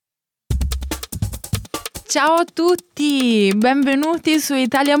Ciao a tutti, benvenuti su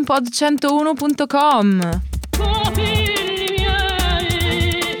italianpod101.com.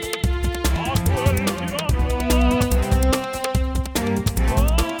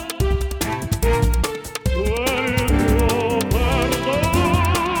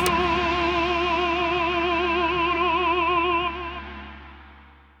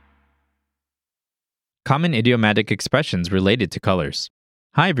 Common idiomatic expressions related to colors.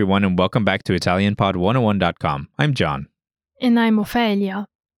 Hi everyone and welcome back to ItalianPod101.com. I'm John. And I'm Ophelia.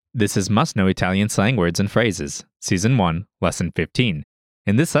 This is Must Know Italian Slang Words and Phrases, Season 1, Lesson 15.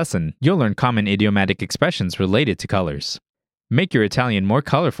 In this lesson, you'll learn common idiomatic expressions related to colors. Make your Italian more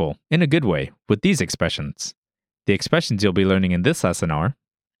colorful, in a good way, with these expressions. The expressions you'll be learning in this lesson are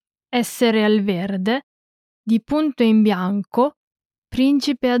Essere al verde, di punto in bianco,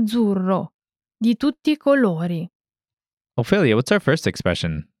 principe azzurro, di tutti i colori. Ophelia, what's our first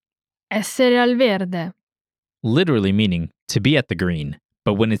expression? Essere al verde. Literally meaning to be at the green,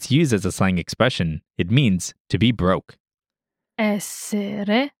 but when it's used as a slang expression, it means to be broke.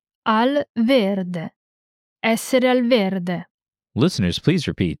 Essere al verde. Essere al verde. Listeners, please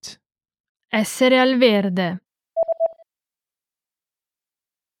repeat. Essere al verde.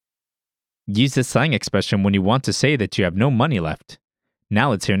 Use this slang expression when you want to say that you have no money left. Now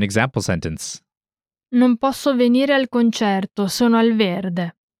let's hear an example sentence. Non posso venire al concerto, sono al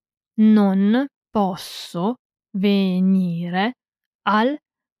verde. Non posso venire al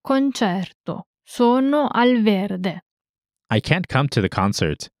concerto, sono al verde. I can't come to the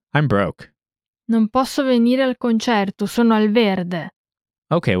concert. I'm broke. Non posso venire al concerto, sono al verde.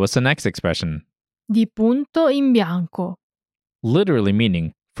 Okay, what's the next expression? Di punto in bianco. Literally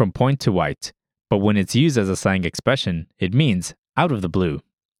meaning from point to white, but when it's used as a slang expression, it means out of the blue.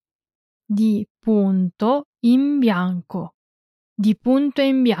 Di punto in bianco. Di punto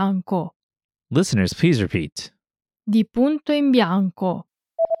in bianco. Listeners, please repeat. Di punto in bianco.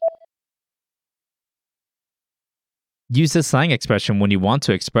 Use this slang expression when you want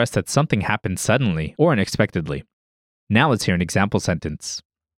to express that something happened suddenly or unexpectedly. Now let's hear an example sentence.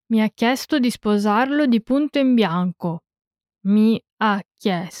 Mi ha chiesto di sposarlo di punto in bianco. Mi ha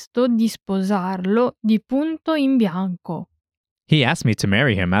chiesto di sposarlo di punto in bianco. He asked me to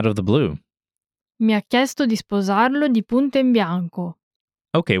marry him out of the blue. Mi ha chiesto di sposarlo di punto in bianco.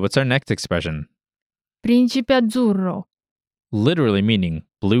 Okay, what's our next expression? Principe azzurro. Literally meaning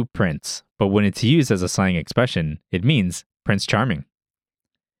blue prince, but when it's used as a slang expression, it means Prince Charming.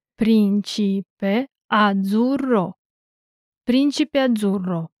 Principe azzurro. Principe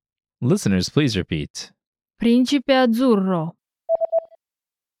azzurro. Listeners, please repeat. Principe azzurro.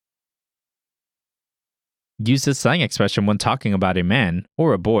 Use this slang expression when talking about a man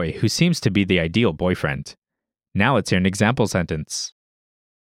or a boy who seems to be the ideal boyfriend. Now let's hear an example sentence.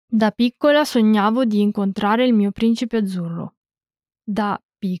 Da piccola sognavo di incontrare il mio principe azzurro. Da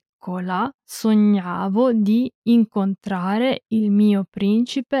piccola sognavo di incontrare il mio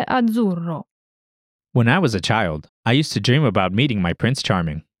principe azzurro. When I was a child, I used to dream about meeting my Prince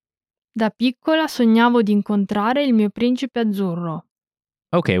Charming. Da piccola sognavo di incontrare il mio principe azzurro.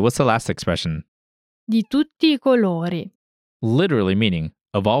 Okay, what's the last expression? Di tutti i colori. Literally meaning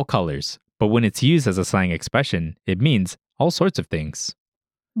of all colors, but when it's used as a slang expression, it means all sorts of things.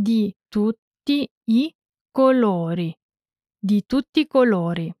 Di tutti i colori. Di tutti i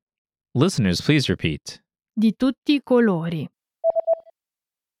colori. Listeners, please repeat. Di tutti i colori.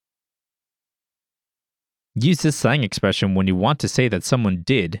 Use this slang expression when you want to say that someone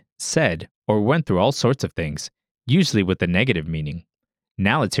did, said, or went through all sorts of things, usually with a negative meaning.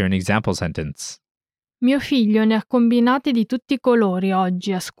 Now let's hear an example sentence. Mio figlio ne ha combinati di tutti i colori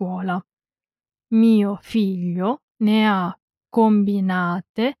oggi a scuola. Mio figlio ne ha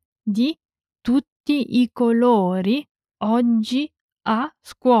combinate di tutti i colori oggi a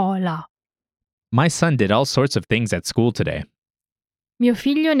scuola. My son did all sorts of things at school today. Mio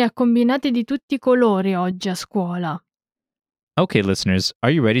figlio ne ha combinati di tutti i colori oggi a scuola. Okay, listeners,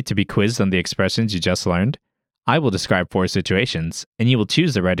 are you ready to be quizzed on the expressions you just learned? I will describe 4 situations, and you will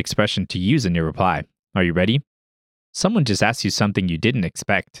choose the right expression to use in your reply. Are you ready? Someone just asked you something you didn't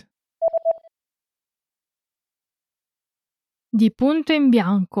expect. Di punto in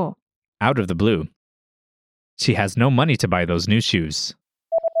bianco. Out of the blue. She has no money to buy those new shoes.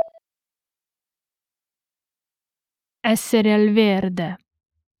 Essere al verde.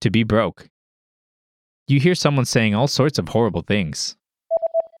 To be broke. You hear someone saying all sorts of horrible things.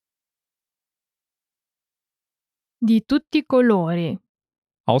 Di tutti i colori.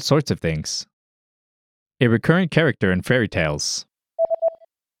 All sorts of things. A recurrent character in fairy tales.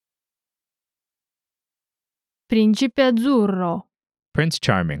 Principe azzurro. Prince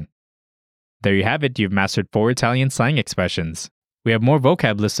Charming. There you have it. You've mastered 4 Italian slang expressions. We have more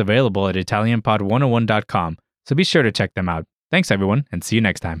vocab lists available at ItalianPod101.com, so be sure to check them out. Thanks, everyone, and see you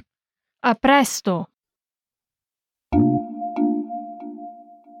next time. A presto!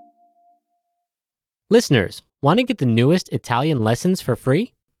 Listeners, want to get the newest Italian lessons for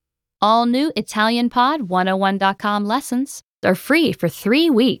free? All new ItalianPod101.com lessons are free for 3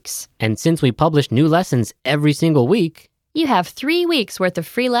 weeks. And since we publish new lessons every single week, You have 3 weeks worth of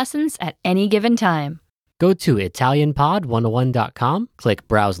free lessons at any given time. go to ItalianPod101.com, click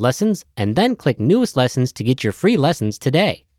Browse Lessons, and then click Newest Lessons to get your free lessons today.